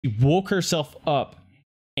She woke herself up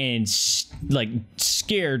and like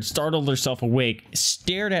scared, startled herself awake,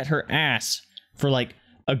 stared at her ass for like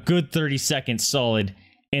a good 30 seconds solid,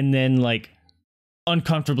 and then like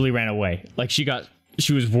uncomfortably ran away. Like she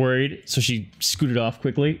was worried, so she scooted off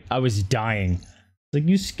quickly. I was dying. Like,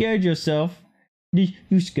 you scared yourself.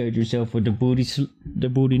 You scared yourself with the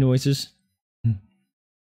booty noises.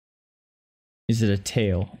 Is it a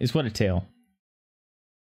tail? Is what a tail?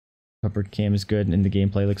 Pupper cam is good and the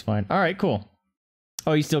gameplay looks fine. Alright, cool.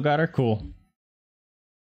 Oh, you still got her? Cool.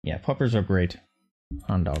 Yeah, puppers are great.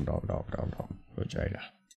 Dog. Vagina.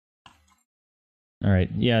 Alright,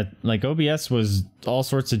 yeah, like OBS was all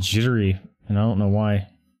sorts of jittery, and I don't know why.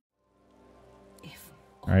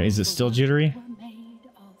 Alright, is it still jittery?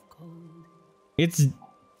 It's...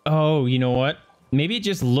 Oh, you know what? Maybe it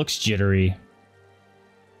just looks jittery.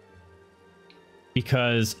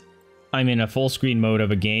 Because I'm in a full screen mode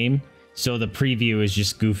of a game, so the preview is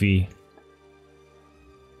just goofy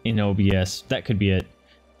in OBS. That could be it.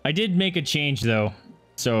 I did make a change though,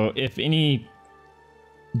 so if any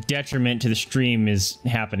detriment to the stream is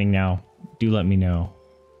happening now, do let me know.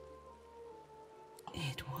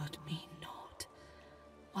 It would mean naught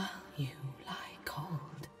while you lie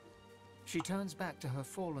cold. She turns back to her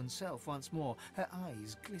fallen self once more, her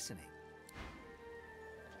eyes glistening.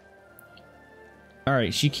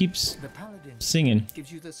 Alright, she keeps singing.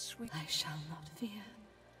 Gives you the sweet... I shall not fear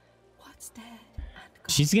what's dead and gone.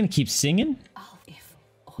 She's gonna keep singing? If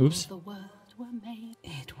all Oops. the world were made,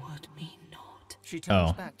 it would mean naught. She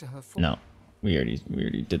turns back to her no. We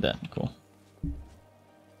already did that. Cool.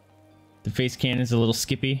 The face cannon's a little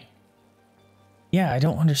skippy. Yeah, I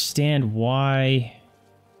don't understand why...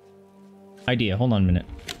 Idea, hold on a minute.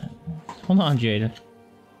 Hold on, Jada.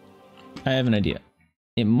 I have an idea.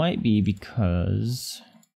 It might be because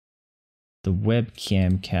the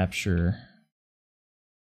webcam capture...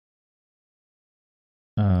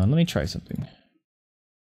 let me try something.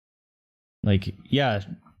 Like, yeah,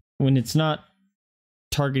 when it's not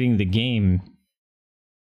targeting the game,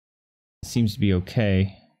 it seems to be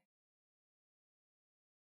okay.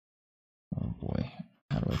 Oh boy,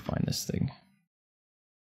 how do I find this thing?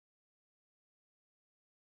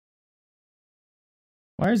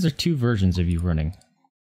 Why is there two versions of you running?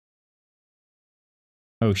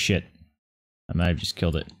 Oh shit. I might have just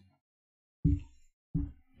killed it.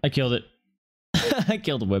 I killed it. I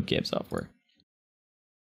killed the webcam software.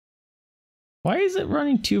 Why is it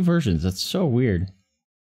running two versions? That's so weird.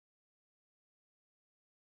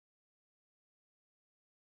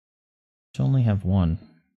 I only have one.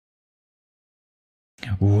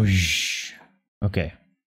 Whoosh. Okay.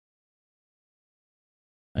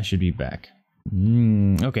 I should be back.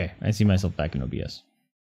 Okay, I see myself back in OBS.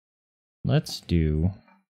 Let's do...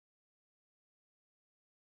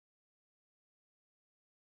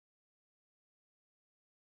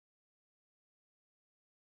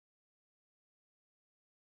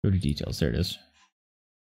 Go to details, there it is.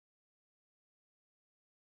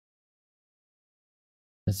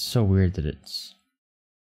 That's so weird that it's...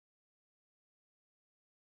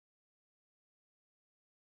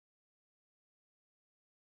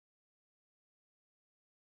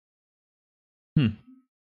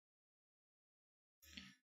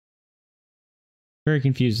 Very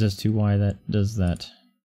confused as to why that does that.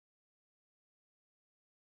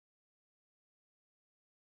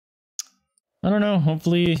 I don't know,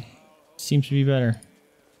 hopefully it seems to be better.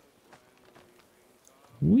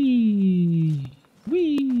 Wee!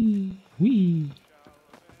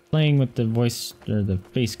 Playing with the voice, or the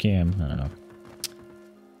face cam, I don't know.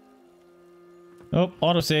 Oh,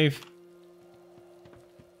 autosave.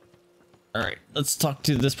 Alright, let's talk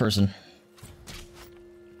to this person.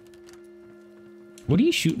 What are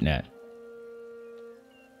you shooting at?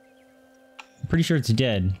 I'm pretty sure it's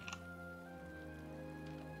dead.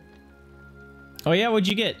 Oh yeah, what'd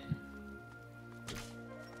you get?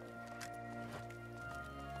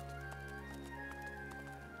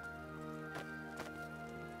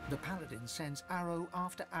 The paladin sends arrow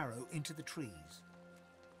after arrow into the trees.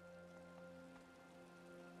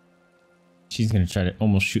 She's gonna try to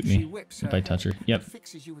almost shoot me if I touch her. Yep.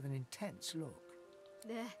 Fixes you with an intense look.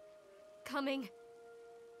 They're coming.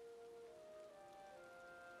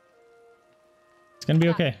 It's gonna be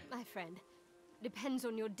okay. My friend, depends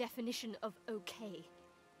on your definition of okay.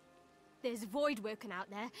 There's Voidwoken out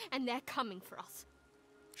there, and they're coming for us.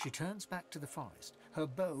 She turns back to the forest, her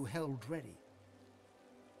bow held ready.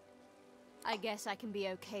 I guess I can be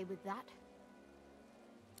okay with that.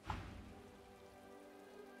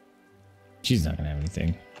 She's not gonna have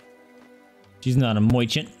anything. She's not a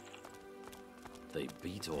merchant. They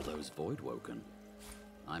beat all those Voidwoken.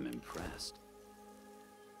 I'm impressed.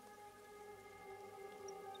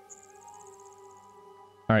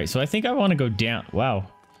 Alright, so I think I want to go down. Wow.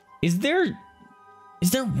 Is there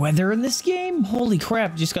weather in this game? Holy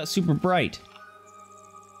crap, it just got super bright.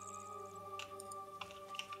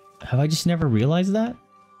 Have I just never realized that?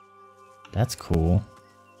 That's cool.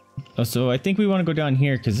 Oh, so I think we want to go down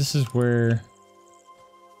here because this is where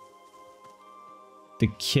the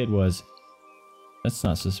kid was. That's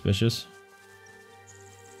not suspicious.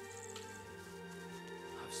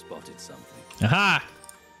 I've spotted something. Aha!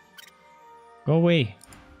 Go away.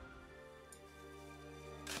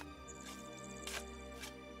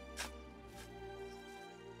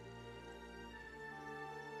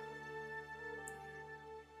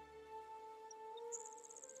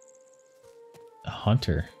 A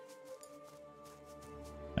hunter.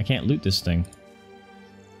 I can't loot this thing.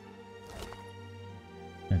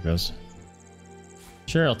 There it goes.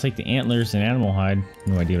 Sure, I'll take the antlers and animal hide.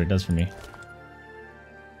 No idea what it does for me.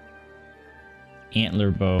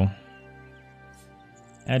 Antler bow.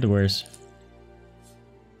 Add to wares.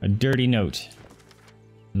 A dirty note.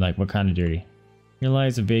 Like, what kind of dirty? Here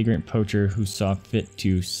lies a vagrant poacher who saw fit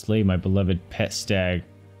to slay my beloved pet stag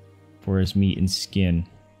for his meat and skin.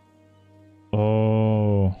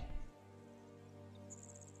 Oh.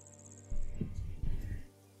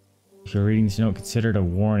 If you're reading this note, consider it a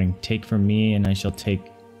warning. Take from me, and I shall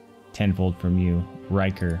take tenfold from you.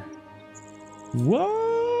 Riker.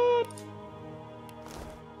 What?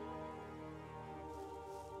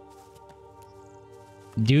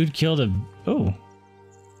 Dude killed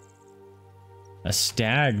a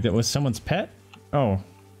stag that was someone's pet? Oh.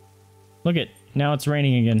 Look it. Now it's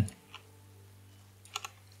raining again.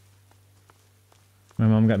 My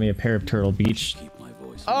mom got me a pair of Turtle Beach. Keep my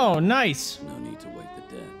voice. Oh, nice! No need to wake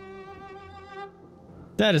the dead.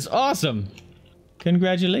 That is awesome!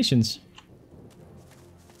 Congratulations.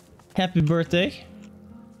 Happy birthday.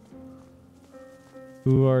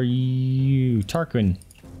 Who are you? Tarquin.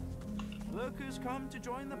 Look who's come to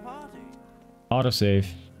join the party. Autosave.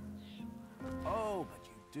 Oh, but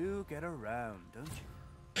you do get around, don't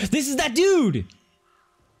you? This is that dude!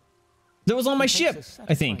 That was on my He ship, takes a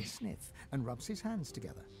I think. satisfied sniff and rubs his hands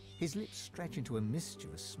together. His lips stretch into a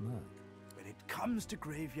mischievous smirk. When it comes to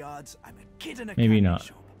graveyards, I'm a kid in a Maybe candy not.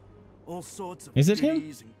 shop. All sorts of Is it him?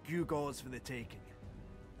 goodies and gewgaws for the taking.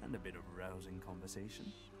 And a bit of rousing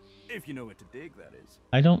conversation. If you know where to dig, that is.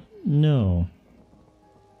 I don't know.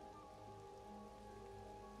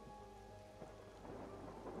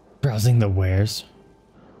 Browsing the wares.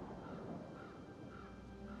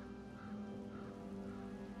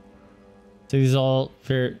 So these all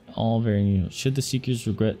very new. Should the Seekers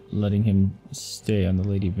regret letting him stay on the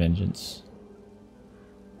Lady Vengeance?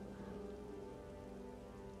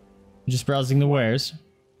 Just browsing the wares.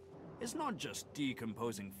 It's not just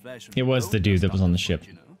decomposing flesh. and It was bone the dude that's that was not on the good, ship.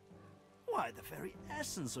 you know? Why, the very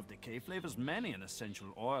essence of decay flavors many an essential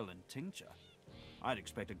oil and tincture. I'd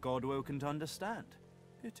expect a god woken to understand.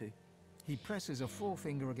 Pity. He presses a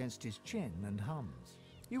forefinger against his chin and hums.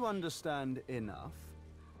 You understand enough,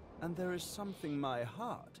 and there is something my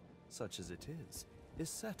heart, such as it is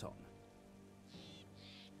set on.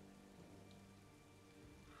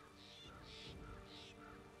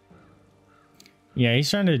 Yeah, he's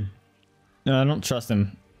trying to. No, I don't trust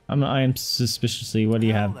him. I am suspiciously. What do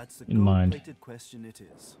you Well, have that's the in mind? gold-plated question it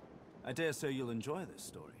is. I dare say you'll enjoy this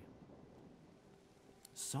story.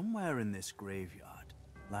 Somewhere in this graveyard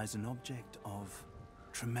lies an object of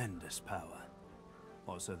tremendous power.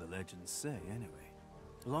 Or so the legends say, anyway.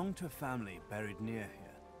 Belonged to a family buried near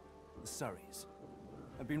here. The Surreys.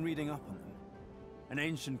 I've been reading up on them. An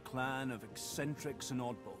ancient clan of eccentrics and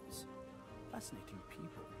oddballs. Fascinating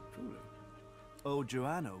people, truly. Old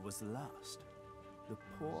Joanna was the last. The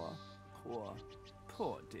poor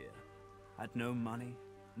dear. Had no money,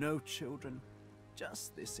 no children,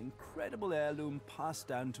 just this incredible heirloom passed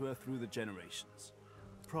down to her through the generations.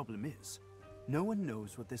 Problem is, no one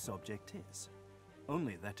knows what this object is.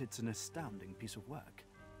 Only that it's an astounding piece of work.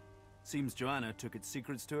 Seems Joanna took its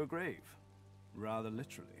secrets to her grave. Rather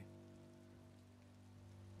literally.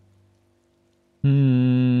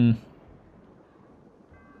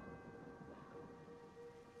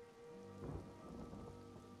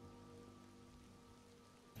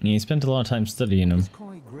 He spent a lot of time studying him. His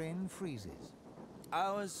coy grin freezes.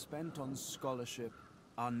 Hours spent on scholarship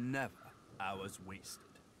are never hours wasted.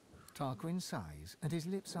 Tarquin sighs and his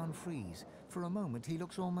lips unfreeze. For a moment he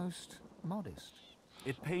looks almost modest.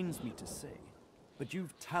 It pains me to say, but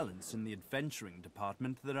you've talents in the adventuring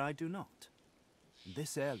department that I do not.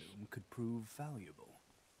 This heirloom could prove valuable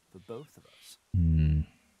for both of us.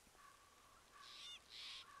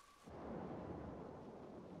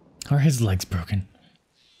 Are his legs broken?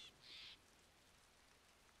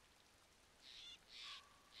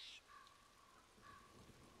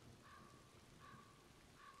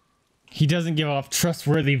 He doesn't give off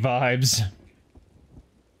trustworthy vibes.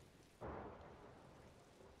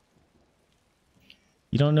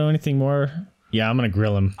 You don't know anything more? Yeah, I'm gonna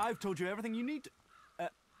grill him. I've told you everything you need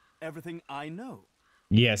to... everything I know.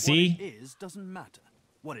 Yeah, see? What it is doesn't matter.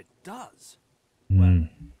 What it does... Well,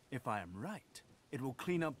 if I am right, it will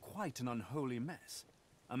clean up quite an unholy mess.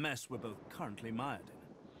 A mess we're both currently mired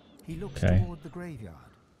in. He looks Okay. toward the graveyard.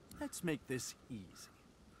 Let's make this easy.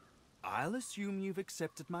 I'll assume you've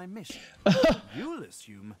accepted my mission. You'll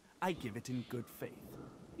assume I give it in good faith.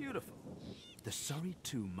 Beautiful. The sorry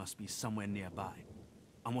tomb must be somewhere nearby.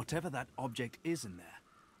 And whatever that object is in there,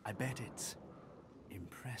 I bet it's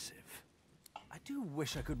impressive. I do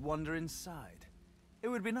wish I could wander inside. It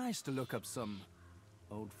would be nice to look up some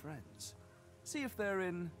old friends. See if they're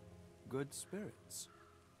in good spirits.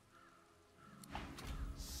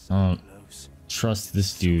 So close. Trust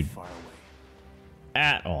this So dude far away.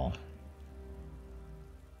 at all.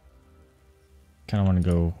 Kind of want to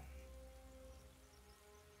go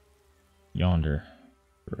yonder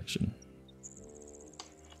direction.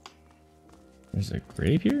 There's a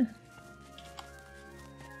grave here?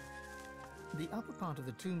 The upper part of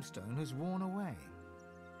the tombstone has worn away.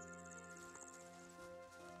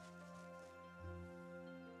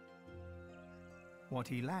 What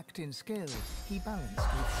he lacked in skill, he balanced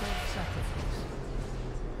with self-sacrifice.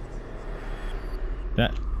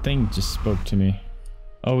 That thing just spoke to me.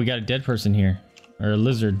 Oh, we got a dead person here. Or a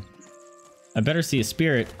lizard. I better see a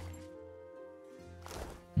spirit.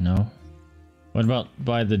 No. What about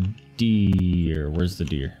by the deer? Where's the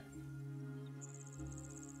deer?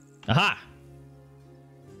 Aha!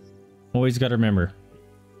 Always gotta remember.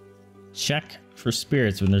 Check for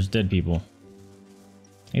spirits when there's dead people.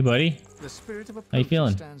 Hey, buddy. The spirit of a How you poacher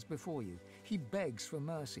feeling? stands before you. He begs for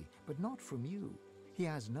mercy, but not from you. He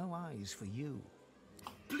has no eyes for you.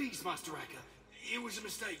 Please, Master Acker. It was a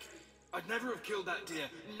mistake. I'd never have killed that deer,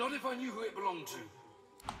 not if I knew who it belonged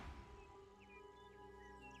to.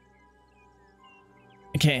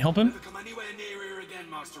 I can't help him. Never come anywhere near here again,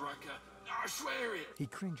 Master Acker. I swear it. He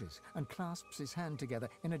cringes and clasps his hand together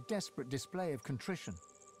in a desperate display of contrition.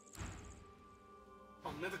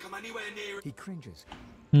 I'll never come anywhere near it. He cringes.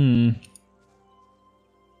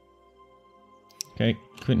 Okay,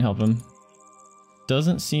 couldn't help him.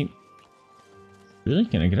 Doesn't seem... Really?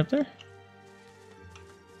 Can I get up there?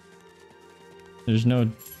 There's no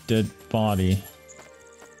dead body.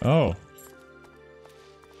 Oh.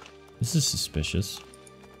 This is suspicious.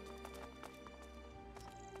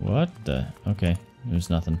 What the? Okay, there's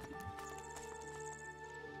nothing.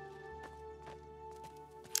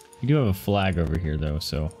 We do have a flag over here though,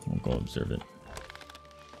 so we'll go observe it.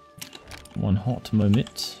 One hot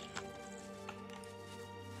moment.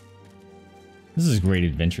 This is great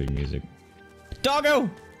adventuring music. Doggo!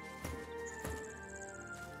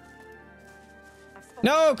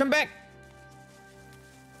 No, come back!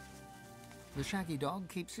 The shaggy dog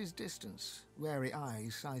keeps his distance, wary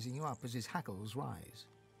eyes sizing you up as his hackles rise.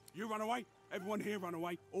 You run away. Everyone here run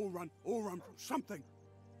away. All run from something.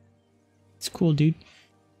 It's cool, dude.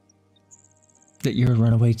 That you're a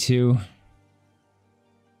runaway too.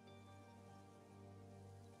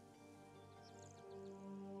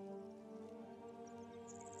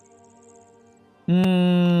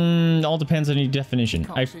 All depends on your definition.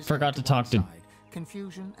 I forgot to talk to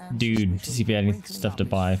dude to see if he had any stuff to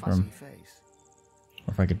buy from,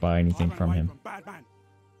 or if I could buy anything from him. Bad man.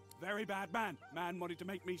 Very bad man. Man wanted to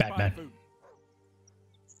make me Bad spy man. food.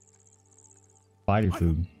 Buy your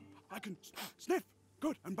food. I can sniff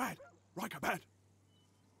good and bad. Riker bad.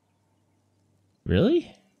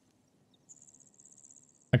 Really?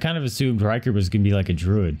 I kind of assumed Riker was gonna be like a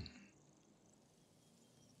druid.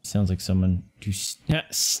 Sounds like someone to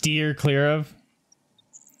steer clear of.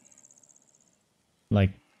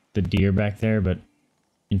 Like the deer back there, but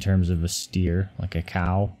in terms of a steer, like a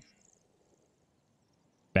cow.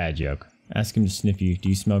 Bad joke. Ask him to sniff you. Do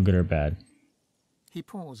you smell good or bad? He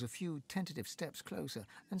paws a few tentative steps closer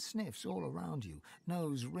and sniffs all around you,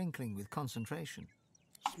 nose wrinkling with concentration.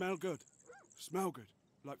 Smell good. Smell good.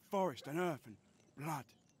 Like forest and earth and blood.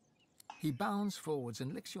 He bounds forwards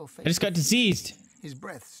and licks your face. I just got diseased. His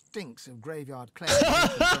breath stinks of graveyard clay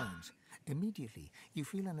and bones. Immediately, you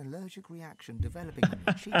feel an allergic reaction developing on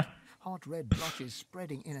your cheek, hot red blotches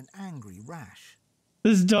spreading in an angry rash.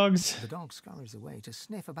 This dog's The dog scurries away to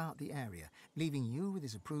sniff about the area, leaving you with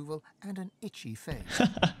his approval and an itchy face.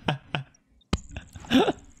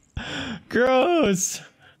 gross.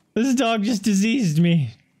 This dog just diseased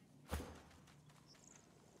me.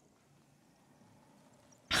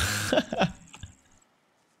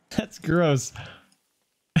 That's gross.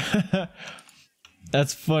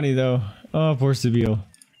 That's funny though. Oh, poor Sabille.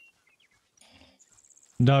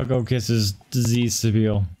 Doggo kisses disease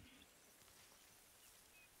Sibyl.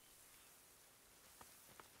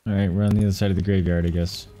 Alright, we're on the other side of the graveyard, I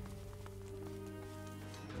guess.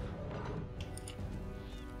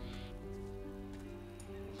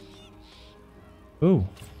 Ooh.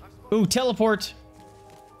 Ooh, teleport!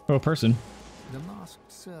 Oh, a person. The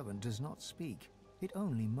masked servant does not speak. It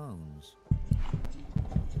only moans.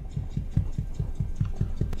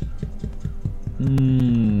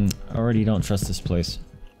 Already don't trust this place.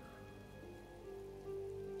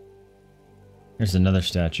 There's another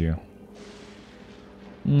statue.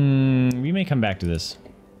 We may come back to this.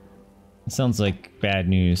 It sounds like bad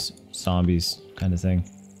news, zombies kind of thing.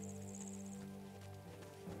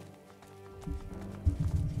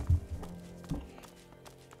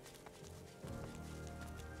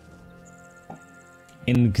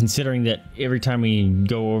 And considering that every time we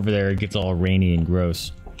go over there, it gets all rainy and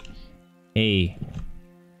gross. Hey.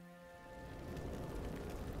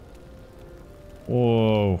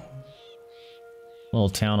 Whoa. Little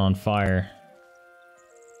town on fire.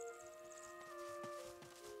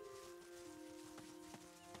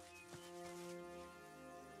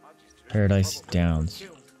 Paradise Downs.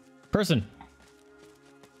 Person!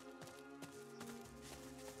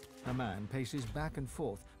 A man paces back and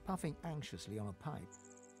forth, puffing anxiously on a pipe.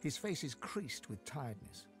 His face is creased with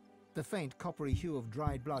tiredness. The faint coppery hue of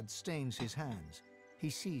dried blood stains his hands. He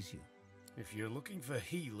sees you. If you're looking for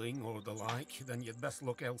healing or the like, then you'd best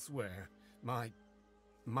look elsewhere.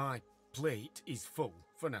 My plate is full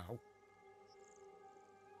for now.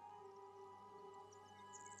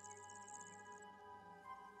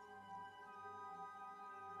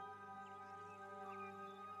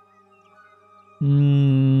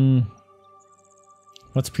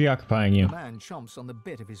 What's preoccupying you? The man chomps on the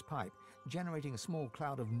bit of his pipe, generating a small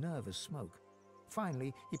cloud of nervous smoke.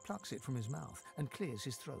 Finally, he plucks it from his mouth and clears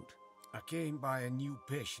his throat. I came by a new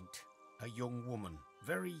patient, a young woman,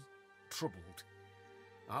 very troubled.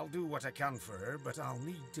 I'll do what I can for her, but I'll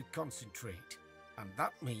need to concentrate. And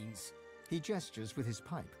that means... He gestures with his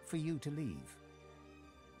pipe for you to leave.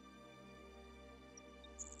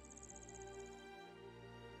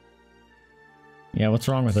 Yeah, what's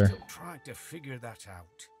wrong with her? Still trying to figure that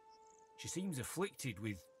out. She seems afflicted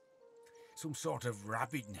with some sort of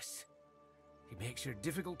rabidness. It makes her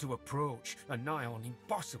difficult to approach and nigh on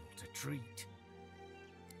impossible to treat.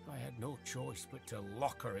 I had no choice but to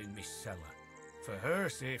lock her in this cellar, for her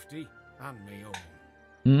safety and my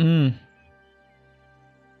own.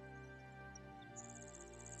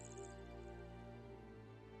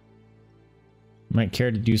 Might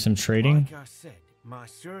care to do some trading? Like I said, my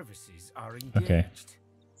services are engaged. Okay.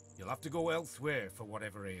 You'll have to go elsewhere for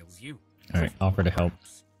whatever ails you. Alright, offer to help.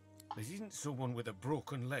 This isn't someone with a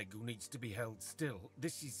broken leg who needs to be held still.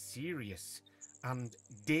 This is serious and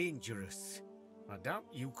dangerous. I doubt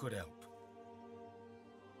you could help.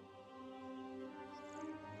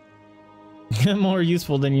 More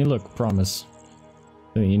useful than you look, promise.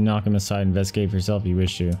 So you knock him aside, investigate for yourself if you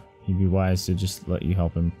wish to. He'd be wise to just let you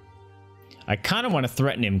help him. I kind of want to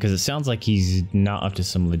threaten him because it sounds like he's not up to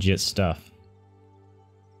some legit stuff.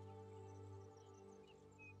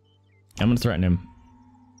 I'm gonna threaten him.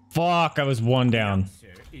 Fuck, I was one down. The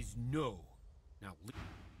answer is no. Now,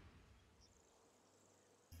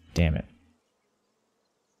 Damn it.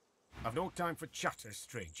 I've no time for chatter,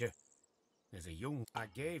 stranger. There's a young... I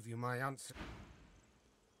gave you my answer.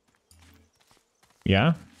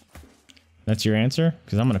 Yeah? That's your answer?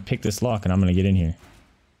 Because I'm gonna pick this lock and I'm gonna get in here.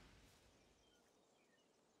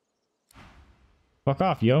 Fuck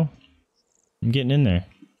off, yo. I'm getting in there.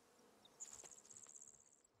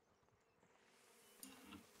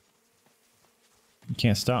 You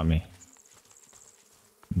can't stop me.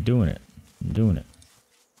 I'm doing it. I'm doing it.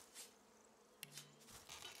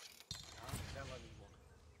 Can't tell anyone.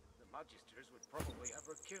 The magisters would probably have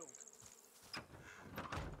her killed.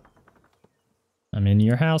 I'm in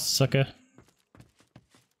your house, sucker.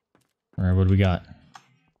 Alright, what do we got?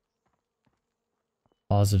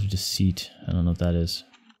 Laws of deceit. I don't know what that is.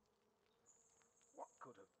 What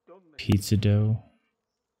could have done this? Pizza dough.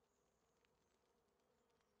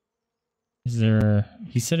 Is there a...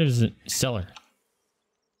 He said it was a cellar.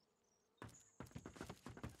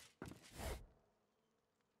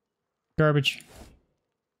 Garbage.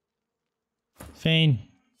 Fane.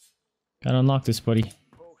 Gotta unlock this, buddy.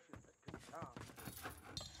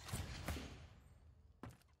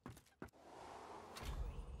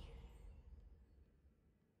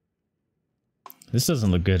 This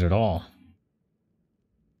doesn't look good at all.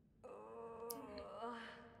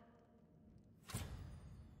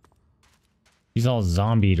 She's all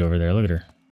zombied over there. Look at her.